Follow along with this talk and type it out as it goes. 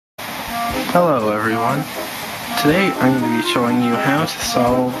Hello everyone. Today I'm going to be showing you how to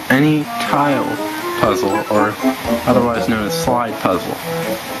solve any tile puzzle, or otherwise known as slide puzzle.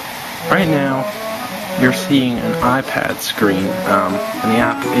 Right now you're seeing an iPad screen, and the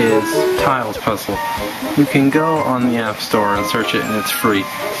app is Tiles Puzzle. You can go on the App Store and search it, and it's free.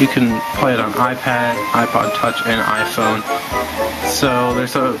 You can play it on iPad, iPod Touch, and iPhone. So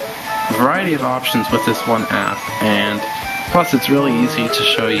there's a variety of options with this one app, and plus it's really easy to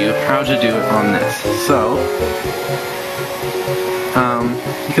show you how to do it on this. So,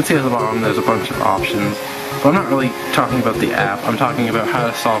 you can see at the bottom there's a bunch of options, but I'm not really talking about the app, I'm talking about how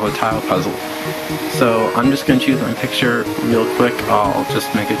to solve a tile puzzle. So I'm just going to choose my picture real quick. I'll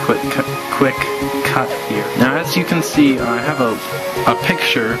just make a quick cut here. Now as you can see, I have a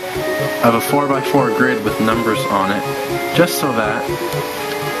picture of a 4x4 grid with numbers on it, just so that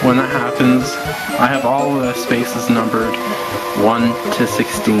when that happens, I have all the spaces numbered 1 to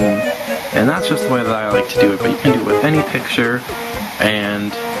 16, and that's just the way that I like to do it, but you can do it with any picture,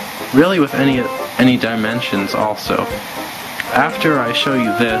 and really with any dimensions also. After I show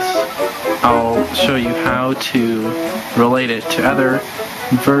you this, I'll show you how to relate it to other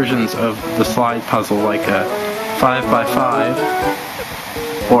versions of the slide puzzle, like a 5x5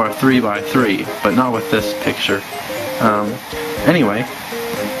 or a 3x3, but not with this picture. Anyway,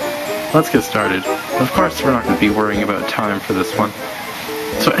 let's get started. Of course, we're not going to be worrying about time for this one.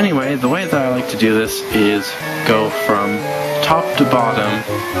 So anyway, the way that I like to do this is go from top to bottom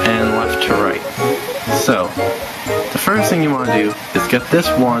and left to right. So, the first thing you want to do is get this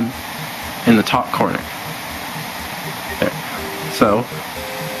one in the top corner. There. So,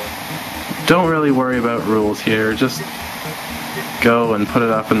 don't really worry about rules here, just go and put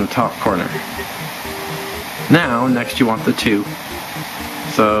it up in the top corner. Now, next you want the 2.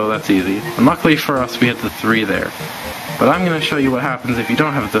 So that's easy. And luckily for us, we had the 3 there. But I'm going to show you what happens if you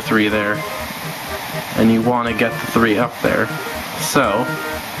don't have the 3 there, and you want to get the 3 up there. So,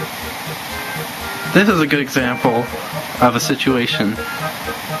 this is a good example of a situation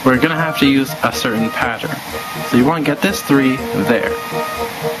where you're going to have to use a certain pattern. So you want to get this 3 there.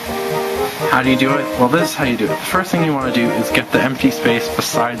 How do you do it? Well, this is how you do it. The first thing you want to do is get the empty space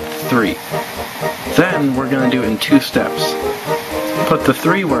beside the 3. Then we're going to do it in 2 steps. Put the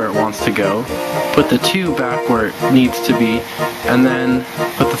 3 where it wants to go, put the 2 back where it needs to be, and then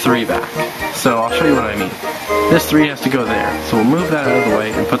put the 3 back. So I'll show you what I mean. This 3 has to go there, so we'll move that out of the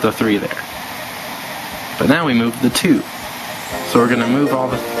way and put the 3 there. But now we move the 2. So we're going to move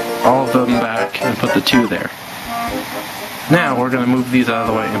all of them back and put the 2 there. Now we're going to move these out of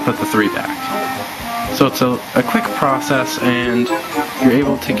the way and put the 3 back. So it's a quick process, and you're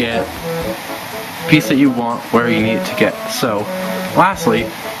able to get the piece that you want where you need it to get. So lastly,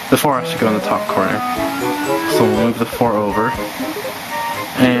 the 4 has to go in the top corner. So we'll move the 4 over.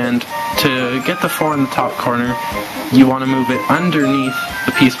 And to get the 4 in the top corner, you want to move it underneath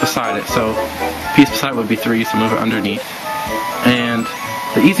the piece beside it. So the piece beside it would be 3, so move it underneath. And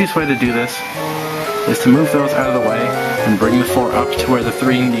the easiest way to do this is to move those out of the way and bring the 4 up to where the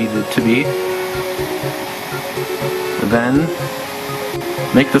 3 needed to be. Then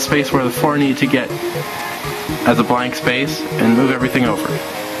make the space where the 4 need to get as a blank space and move everything over.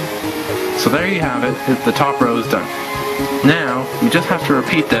 So there you have it, the top row is done. Now, you just have to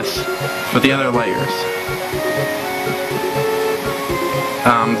repeat this for the other layers.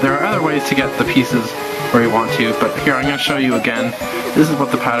 There are other ways to get the pieces where you want to, but here I'm going to show you again. This is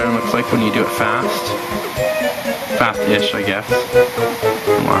what the pattern looks like when you do it fast. Fast-ish, I guess.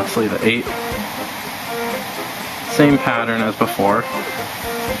 And lastly, the 8. Same pattern as before.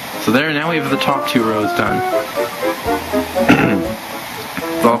 So there, now we have the top 2 rows done.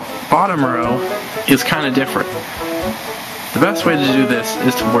 The bottom row is kind of different. The best way to do this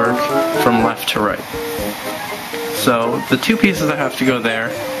is to work from left to right. So the 2 pieces that have to go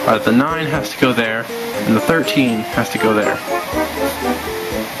there are the 9 has to go there, and the 13 has to go there.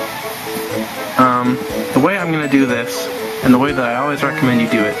 The way I'm going to do this, and the way that I always recommend you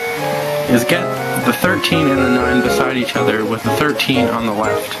do it, is get the 13 and the 9 beside each other with the 13 on the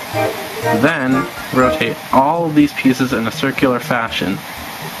left. Then rotate all of these pieces in a circular fashion,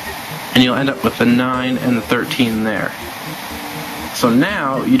 and you'll end up with the 9 and the 13 there. So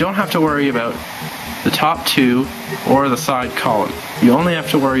now you don't have to worry about the top 2 or the side column. You only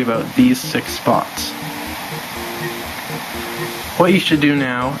have to worry about these 6 spots. What you should do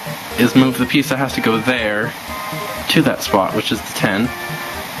now is move the piece that has to go there to that spot, which is the 10.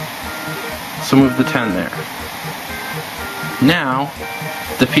 So move the 10 there. Now,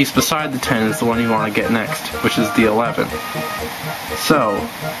 the piece beside the 10 is the one you want to get next, which is the 11. So,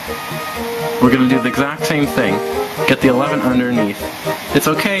 we're going to do the exact same thing. Get the 11 underneath. It's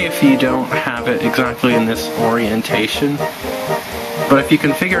okay if you don't have it exactly in this orientation, but if you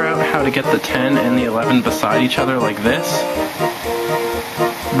can figure out how to get the 10 and the 11 beside each other like this,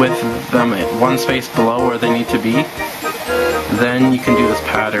 with them one space below where they need to be, then you can do this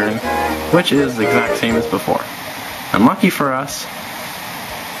pattern, which is the exact same as before. And lucky for us,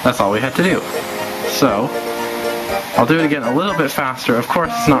 that's all we had to do. So, I'll do it again a little bit faster. Of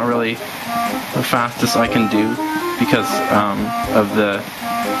course, it's not really the fastest I can do because of the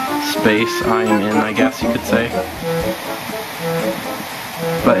space I am in, I guess you could say.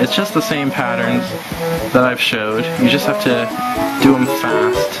 But it's just the same patterns that I've showed. You just have to do them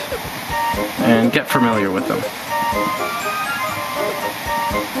fast and get familiar with them.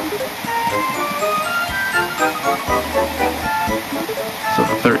 So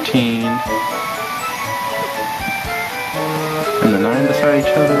the 13 and the 9 beside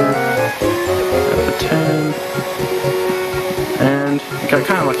each other, the 10, and got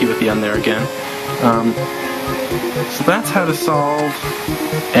kind of lucky with the end there again. So that's how to solve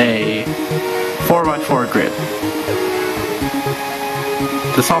a 4x4 grid.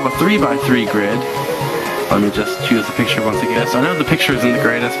 To solve a 3x3 grid, let me just choose the picture once again. So I know the picture isn't the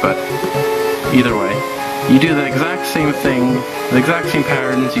greatest, but either way, you do the exact same thing, the exact same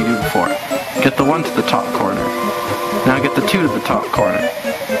patterns you do before. Get the 1 to the top corner. Now get the 2 to the top corner.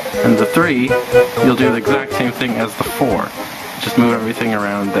 And the 3, you'll do the exact same thing as the 4. Just move everything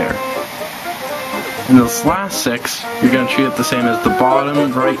around there. In this last 6, you're going to treat it the same as the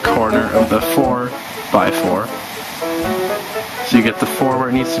bottom right corner of the 4x4. So you get the 4 where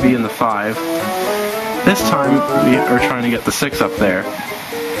it needs to be in the 5. This time, we are trying to get the 6 up there.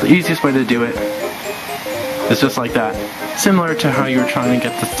 The easiest way to do it is just like that. Similar to how you were trying to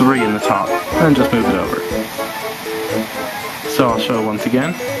get the 3 in the top, and just move it over. So I'll show once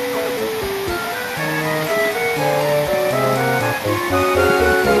again.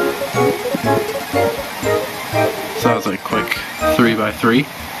 So that was a quick 3x3.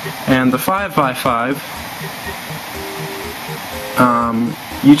 And the 5x5,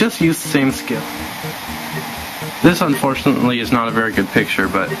 you just use the same skill. This unfortunately is not a very good picture,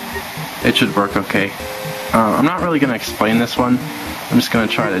 but it should work okay. I'm not really going to explain this one, I'm just going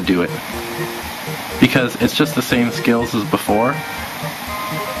to try to do it. Because it's just the same skills as before.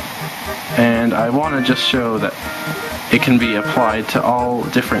 And I want to just show that it can be applied to all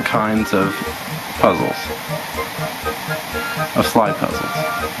different kinds of puzzles. Of slide puzzles.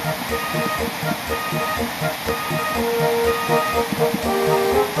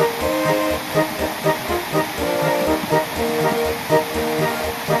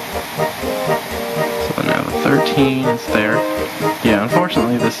 So now the 13 is there. Yeah,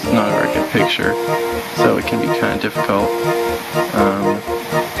 unfortunately this is not a very good picture, so it can be kind of difficult.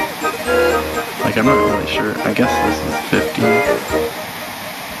 Like, I'm not really sure. I guess this is 15.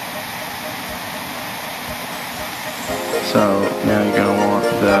 So now you're going to want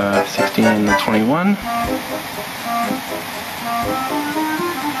the 16 and the 21.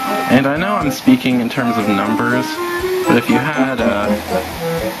 And I know I'm speaking in terms of numbers, but if you had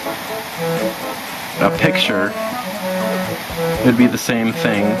a picture, it would be the same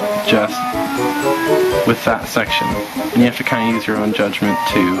thing, just with that section. And you have to kind of use your own judgment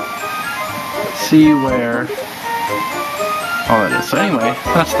to see where all that is. So anyway,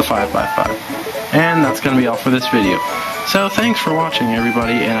 that's the 5x5. And that's going to be all for this video. So thanks for watching,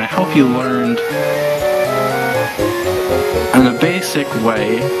 everybody, and I hope you learned in a basic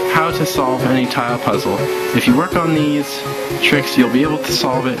way how to solve any tile puzzle. If you work on these tricks, you'll be able to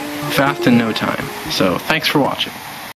solve it fast in no time. So thanks for watching.